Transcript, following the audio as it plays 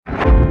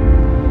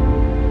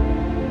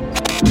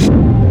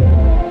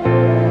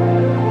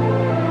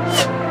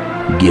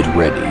Get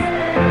ready.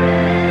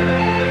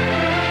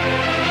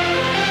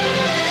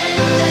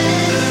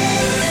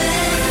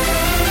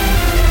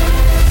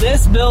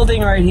 This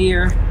building right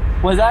here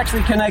was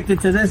actually connected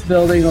to this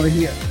building over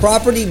here.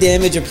 Property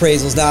damage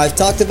appraisals. Now, I've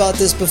talked about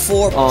this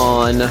before.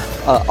 On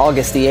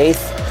August the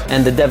 8th,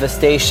 and the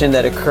devastation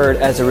that occurred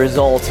as a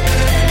result.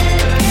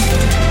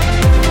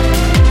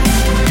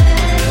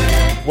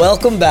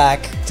 Welcome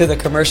back to the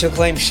Commercial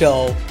Claim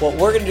Show. What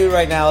we're going to do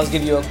right now is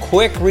give you a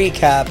quick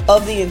recap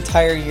of the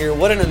entire year.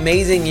 What an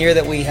amazing year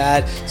that we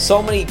had.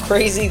 So many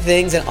crazy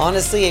things, and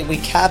honestly, we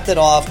capped it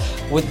off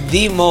with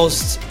the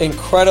most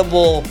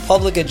incredible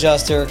public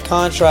adjuster,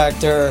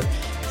 contractor,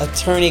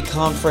 attorney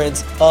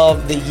conference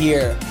of the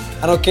year.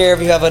 I don't care if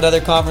you have another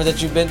conference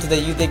that you've been to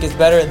that you think is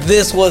better.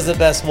 This was the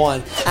best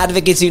one.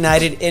 Advocates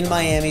United in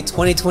Miami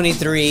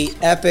 2023.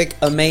 Epic,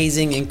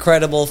 amazing,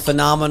 incredible,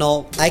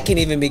 phenomenal. I can't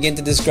even begin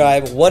to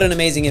describe what an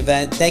amazing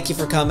event. Thank you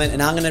for coming, and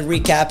I'm going to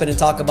recap it and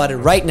talk about it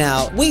right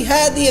now. We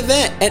had the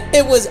event, and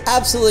it was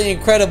absolutely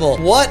incredible.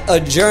 What a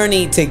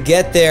journey to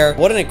get there.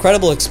 What an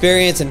incredible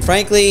experience, and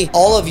frankly,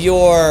 all of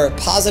your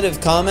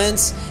positive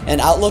comments and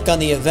outlook on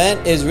the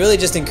event is really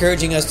just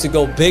encouraging us to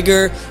go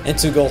bigger and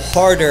to go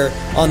harder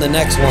on the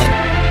next one.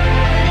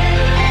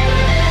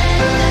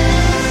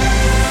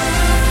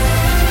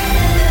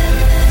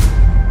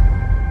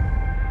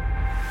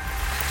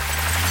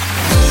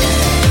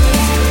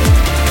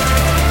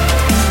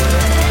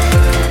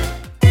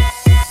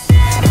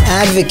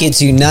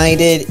 Advocates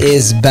United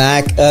is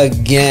back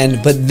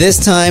again, but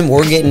this time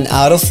we're getting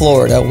out of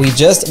Florida. We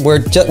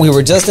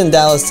were just in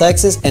Dallas,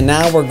 Texas, and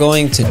now we're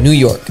going to New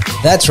York.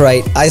 That's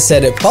right, I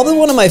said it. Probably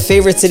one of my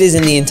favorite cities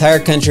in the entire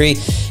country.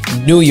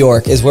 New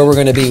York is where we're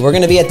going to be. We're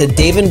going to be at the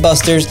Dave &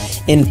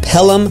 Buster's in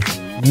Pelham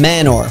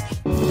Manor.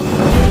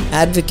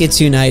 Advocates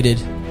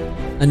United,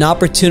 an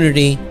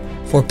opportunity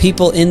for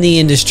people in the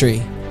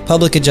industry,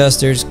 public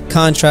adjusters,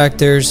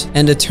 contractors,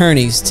 and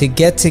attorneys to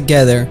get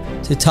together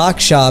to talk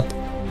shop,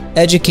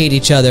 educate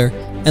each other,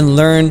 and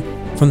learn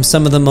from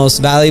some of the most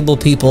valuable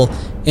people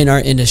in our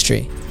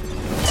industry.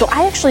 So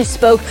I actually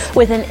spoke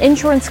with an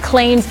insurance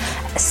claims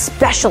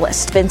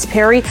specialist, Vince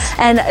Perry,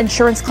 and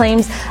insurance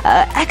claims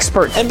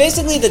expert. And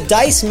basically the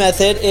DICE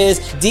method is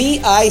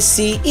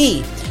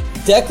DICE.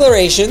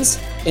 Declarations,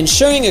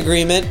 insuring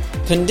agreement,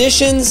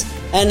 conditions,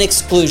 and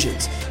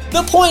exclusions.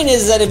 The point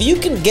is that if you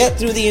can get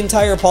through the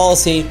entire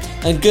policy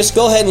and just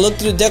go ahead and look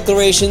through the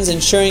declarations,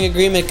 insuring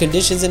agreement,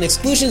 conditions, and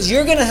exclusions,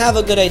 you're going to have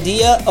a good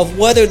idea of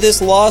whether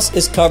this loss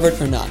is covered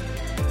or not.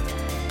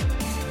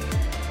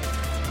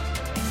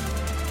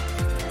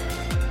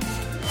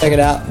 Check it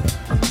out.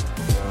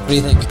 What do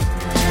you think?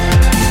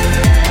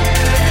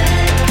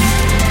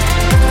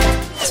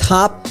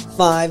 Top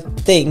 5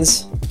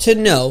 things to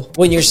know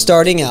when you're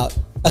starting out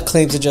a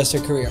claims adjuster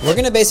career. We're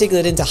going to basically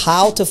get into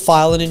how to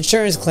file an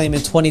insurance claim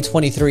in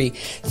 2023.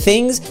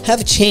 Things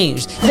have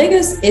changed. The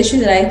biggest issue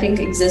that I think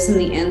exists in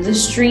the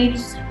industry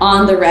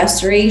on the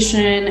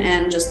restoration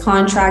and just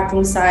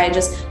contracting side,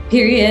 just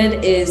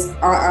period, is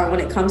when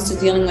it comes to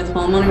dealing with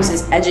homeowners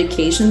is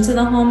education to the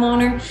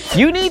homeowner.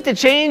 You need to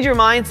change your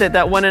mindset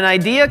that when an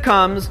idea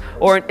comes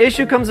or an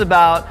issue comes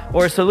about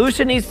or a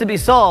solution needs to be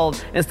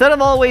solved, instead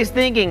of always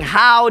thinking,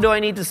 how do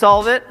I need to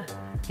solve it?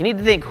 You need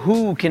to think,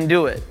 who can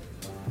do it?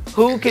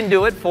 Who can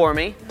do it for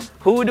me?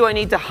 Who do I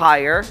need to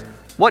hire?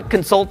 What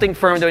consulting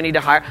firm do I need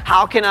to hire?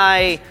 How can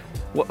I,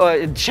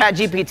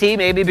 ChatGPT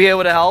maybe be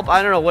able to help?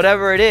 I don't know,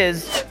 whatever it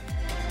is.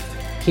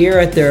 Here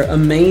at their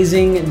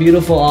amazing,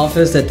 beautiful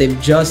office that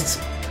they've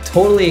just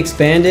totally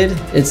expanded,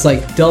 it's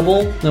like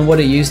double than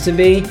what it used to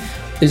be,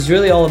 is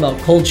really all about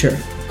culture.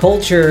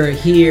 Culture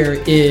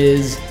here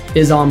is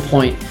on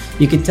point.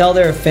 You can tell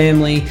they're a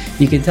family,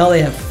 you can tell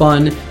they have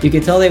fun, you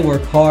can tell they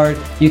work hard,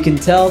 you can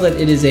tell that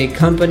it is a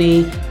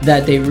company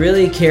that they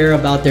really care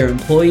about their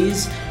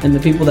employees and the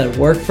people that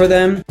work for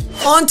them.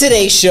 On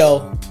today's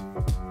show,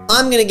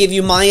 I'm going to give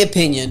you my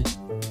opinion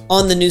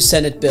on the new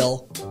Senate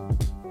bill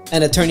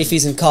and attorney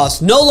fees and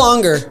costs no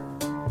longer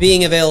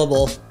being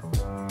available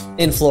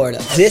in Florida.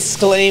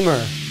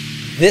 Disclaimer.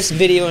 This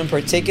video in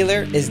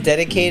particular is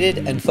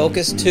dedicated and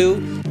focused to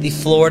the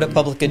Florida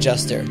public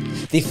adjuster,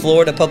 the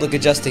Florida public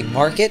adjusting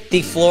market,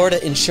 the Florida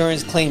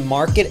insurance claim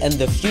market, and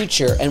the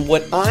future, and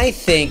what I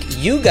think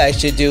you guys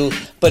should do,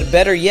 but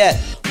better yet,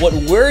 what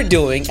we're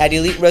doing at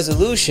Elite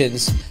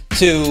Resolutions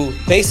to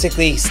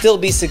basically still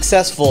be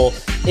successful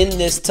in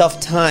this tough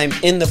time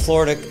in the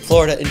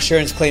Florida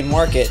insurance claim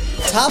market.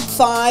 Top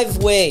 5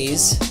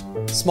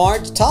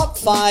 smart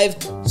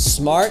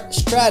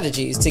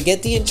strategies to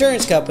get the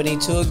insurance company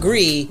to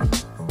agree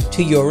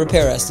to your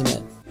repair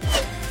estimate.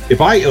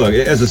 If I,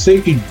 as a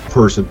safety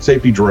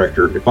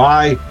director, if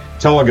I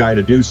tell a guy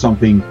to do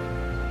something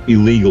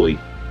illegally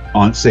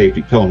on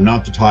safety, tell him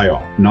not to tie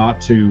off,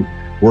 not to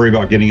worry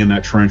about getting in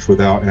that trench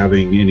without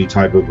having any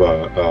type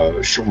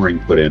of shoring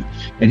put in,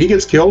 and he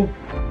gets killed,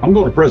 I'm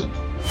going to prison.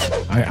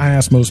 I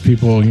ask most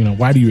people,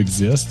 why do you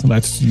exist?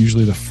 That's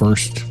usually the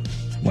first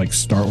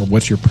start with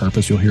what's your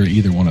purpose. You'll hear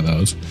either one of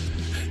those.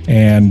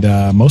 And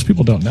most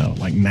people don't know.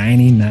 Like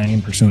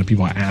 99% of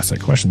people I ask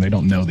that question, they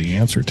don't know the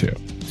answer to.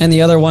 And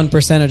the other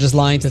 1% are just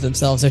lying to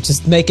themselves. They're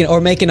just making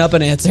up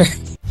an answer.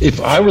 If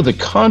I were the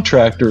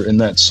contractor in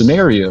that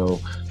scenario,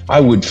 I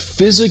would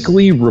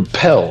physically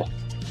repel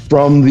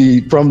from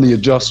the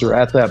adjuster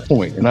at that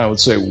point. And I would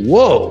say,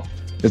 whoa,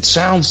 it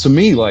sounds to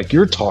me like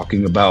you're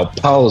talking about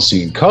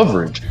policy and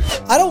coverage.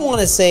 I don't want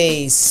to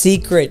say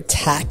secret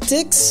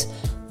tactics,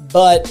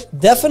 but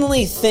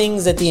definitely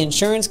things that the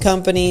insurance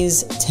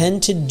companies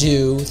tend to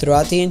do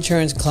throughout the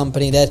insurance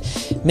company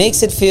that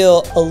makes it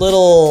feel a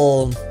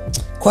little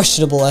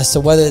questionable as to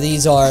whether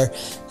these are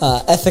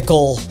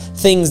ethical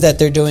things that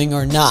they're doing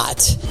or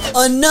not.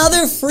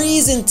 Another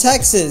freeze in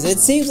Texas. It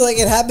seems like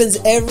it happens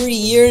every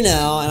year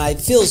now, and I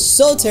feel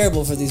so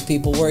terrible for these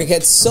people where it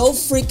gets so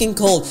freaking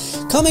cold.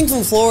 Coming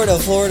from Florida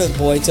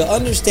boy, to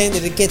understand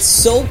that it gets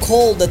so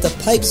cold that the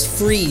pipes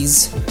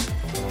freeze,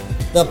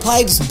 the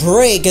pipes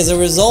break as a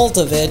result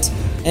of it,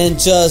 and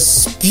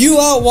just spew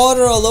out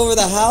water all over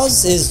the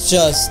house is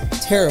just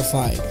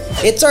terrifying.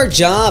 It's our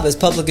job as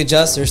public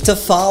adjusters to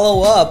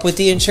follow up with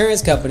the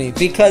insurance company,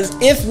 because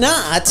if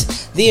not,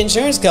 the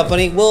insurance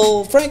company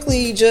will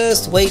frankly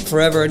just wait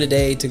forever and a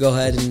day to go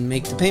ahead and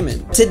make the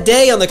payment.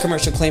 Today on the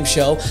Commercial Claims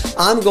Show,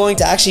 I'm going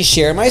to actually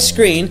share my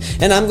screen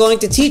and I'm going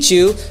to teach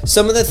you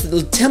some of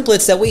the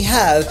templates that we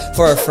have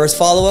for our first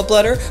follow-up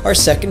letter, our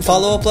second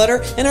follow-up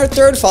letter, and our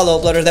third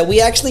follow-up letter that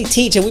we actually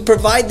teach, and we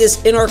provide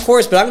this in our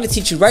course, but I'm going to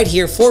teach you right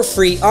here for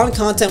free on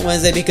Content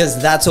Wednesday because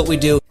that's what we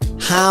do.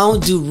 How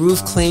do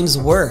roof claims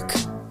work?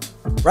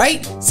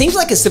 Right? Seems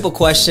like a simple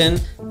question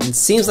and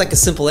seems like a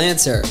simple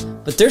answer,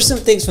 but there's some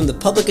things from the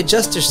public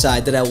adjuster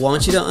side that I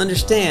want you to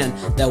understand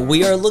that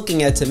we are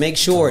looking at to make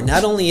sure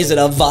not only is it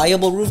a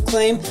viable roof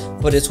claim,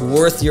 but it's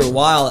worth your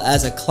while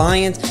as a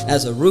client,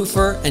 as a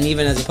roofer, and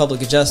even as a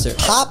public adjuster.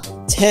 Top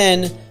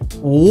 10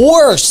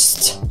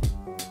 worst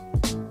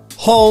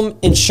home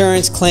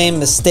insurance claim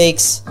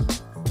mistakes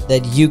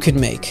that you can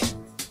make.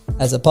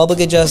 As a public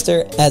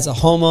adjuster, as a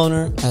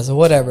homeowner, as a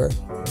whatever,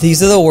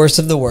 these are the worst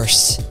of the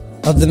worst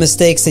of the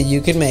mistakes that you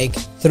can make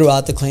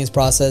throughout the claims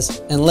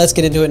process. And let's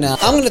get into it now.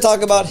 I'm going to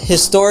talk about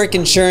historic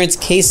insurance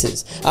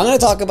cases. I'm going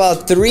to talk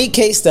about 3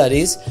 case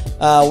studies.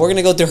 We're going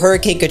to go through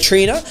Hurricane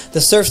Katrina, the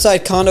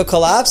Surfside condo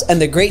collapse,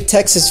 and the Great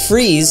Texas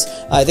Freeze.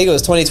 I think it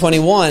was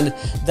 2021.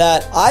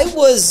 That I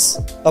was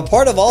a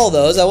part of all of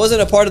those. I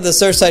wasn't a part of the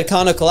Surfside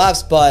condo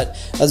collapse, but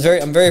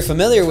I'm very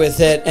familiar with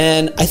it,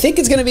 and I think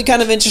it's going to be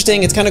kind of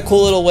interesting. It's kind of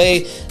cool little way.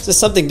 It's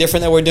just something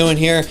different that we're doing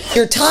here.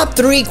 Your top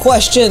 3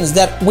 questions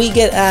that we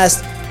get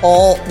asked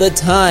all the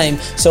time.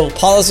 So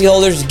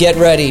policyholders, get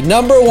ready.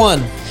 Number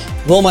 1,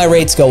 will my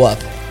rates go up?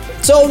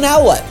 So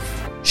now what?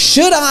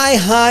 Should I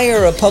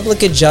hire a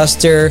public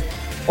adjuster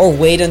or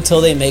wait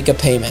until they make a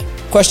payment?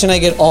 Question I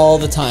get all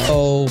the time.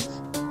 So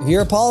if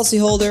you're a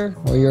policyholder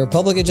or you're a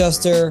public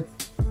adjuster,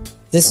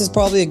 this is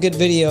probably a good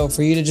video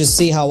for you to just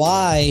see how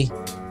I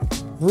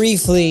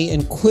briefly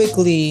and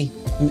quickly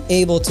am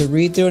able to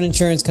read through an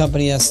insurance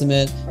company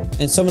estimate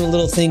and some of the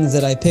little things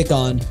that I pick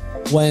on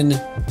when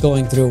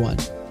going through one.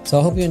 So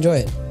I hope you enjoy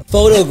it.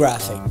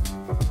 Photographing.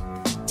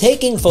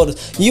 Taking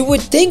photos. You would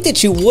think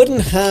that you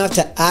wouldn't have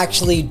to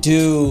actually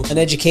do an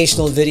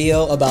educational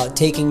video about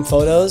taking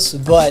photos,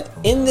 but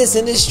in this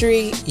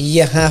industry,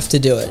 you have to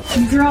do it.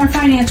 You draw our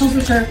financials,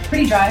 which are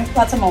pretty dry,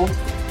 lots of mold.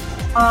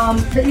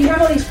 But you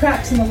have all these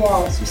cracks in the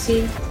walls, you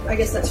see? I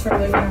guess that's from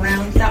moving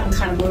around. That one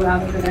kind of blew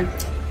out over there.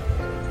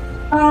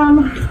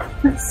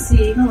 Let's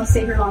see. Let's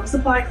stay here long.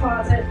 Supply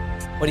closet.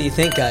 What do you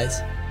think,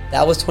 guys?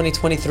 That was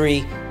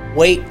 2023.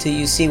 Wait till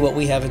you see what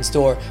we have in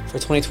store for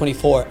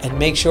 2024, and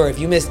make sure if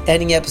you missed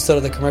any episode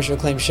of the Commercial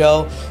Claim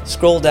Show,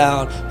 scroll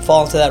down,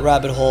 fall into that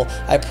rabbit hole.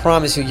 I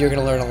promise you're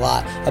going to learn a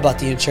lot about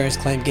the insurance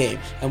claim game,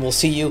 and we'll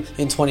see you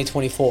in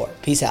 2024.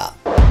 Peace out.